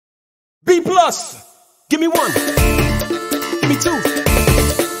B plus. Give me one. Give me two.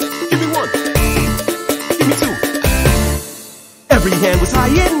 Give me one. Give me two. Every hand was high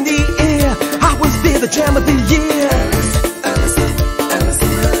in the air. I was there, the jam of the year.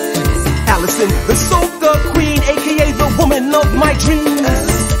 Allison, the soca queen, aka the woman of my dreams.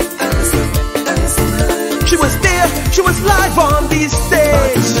 She was there, she was live on the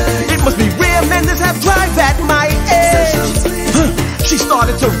stage. It must be rare men that have drive at my age. She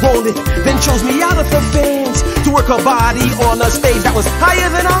started to roll it, then chose me out of her fans to work her body on a stage that was higher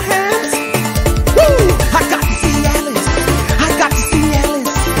than our hands. Woo! I got to see Alice, I got to see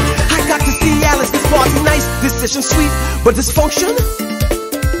Alice, I got to see Alice. This party nice, this session sweet, but dysfunction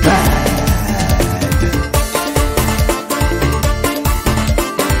bad.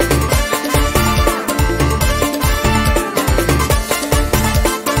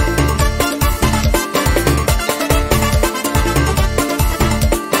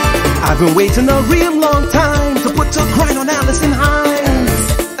 I've been waiting a real long time to put a grind on Allison Hines.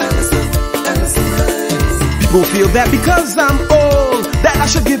 People feel that because I'm old that I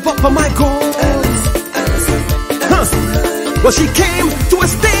should give up on my goals. Well, she came to a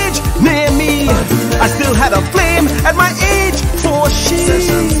stage near me. I still had a flame at my age, for she.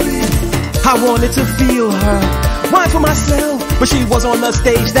 I wanted to feel her, wine for myself, but she was on the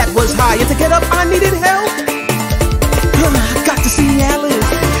stage that was high, and to get up I needed help. I got to see Alice,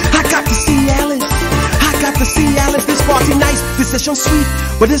 I got to see Alice, I got to see Alice. This party nice, this session sweet,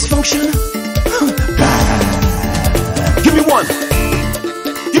 but dysfunction bad. Give me one,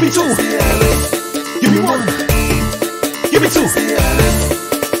 give me two, give me one, give me two,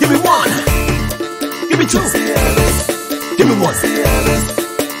 give me one, give me two, give me one,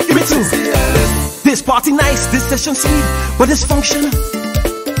 give me two. This party nice, this session sweet, but dysfunction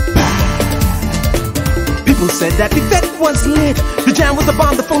bad. People said that the event was lit, the jam was a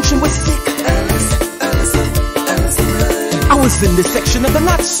bomb, the function was sick. I was in this section of the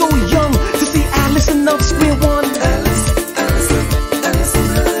not so young to see Allison of Square One.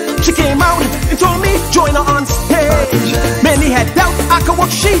 She came out and told me join her on stage. Many had doubt I could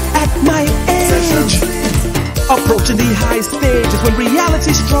walk she at my age. Approaching the high stage is when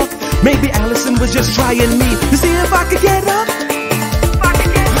reality struck. Maybe Allison was just trying me to see if I could get up.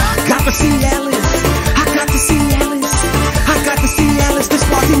 Got to see Alice, I got to see Alice, I got to see Alice. This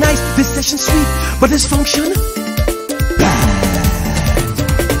party nice, this session sweet, but dysfunction bad.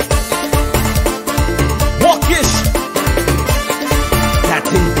 Walkish, that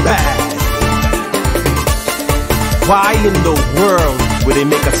thing bad. Why in the world would they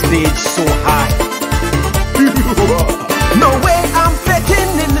make a stage so high? No way I'm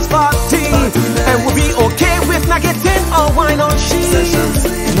fitting in this party, and we'll be okay with not getting a wine on she.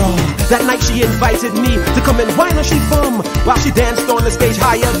 No, that night she invited me to come and wine on she bum while she danced on the stage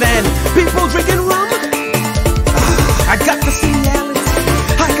higher than people drinking rum. I got to see Alice,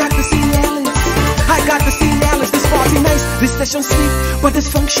 I got to see Alice, I got to see Alice. This party nice, this session sweet, but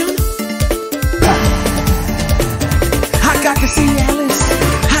dysfunction bad. I got to see Alice,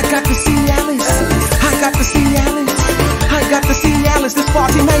 I got to see Alice, I got to see Alice, I got to see Alice. This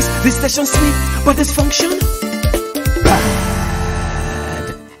party nice, this session sweet, but dysfunction